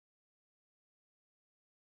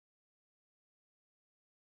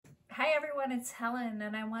Hi everyone, it's Helen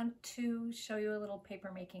and I want to show you a little paper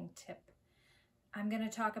making tip. I'm going to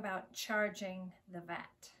talk about charging the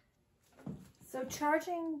vat. So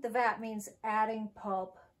charging the vat means adding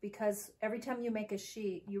pulp, because every time you make a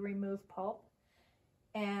sheet you remove pulp,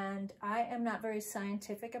 and I am not very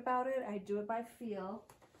scientific about it. I do it by feel.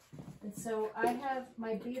 And so I have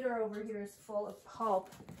my beater over here is full of pulp,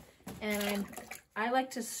 and I like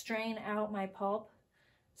to strain out my pulp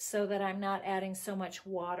so that I'm not adding so much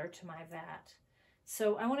water to my vat.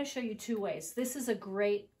 So I want to show you two ways. This is a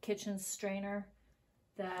great kitchen strainer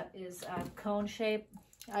that is cone shape.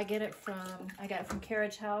 I got it from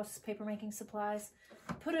Carriage House Papermaking Supplies.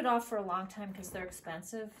 I put it off for a long time because they're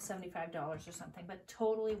expensive, $75 or something, but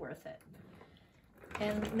totally worth it.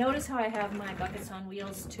 And notice how I have my buckets on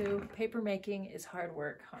wheels too. Papermaking is hard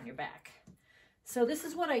work on your back. So this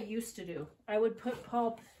is what I used to do. I would put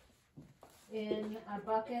pulp in a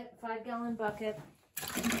bucket, 5-gallon bucket,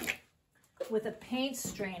 with a paint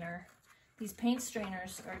strainer. These paint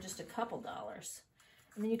strainers are just a couple dollars.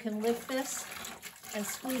 And then you can lift this and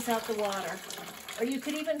squeeze out the water. Or you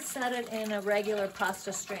could even set it in a regular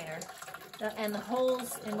pasta strainer. And the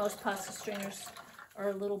holes in most pasta strainers are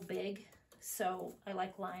a little big, so I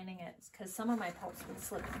like lining it because some of my pulps would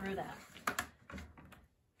slip through that.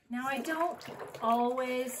 Now I don't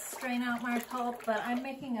always strain out my pulp, but I'm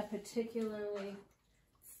making a particularly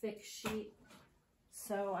thick sheet,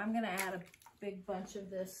 so I'm going to add a big bunch of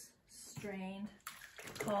this strained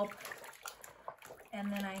pulp,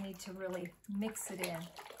 and then I need to really mix it in.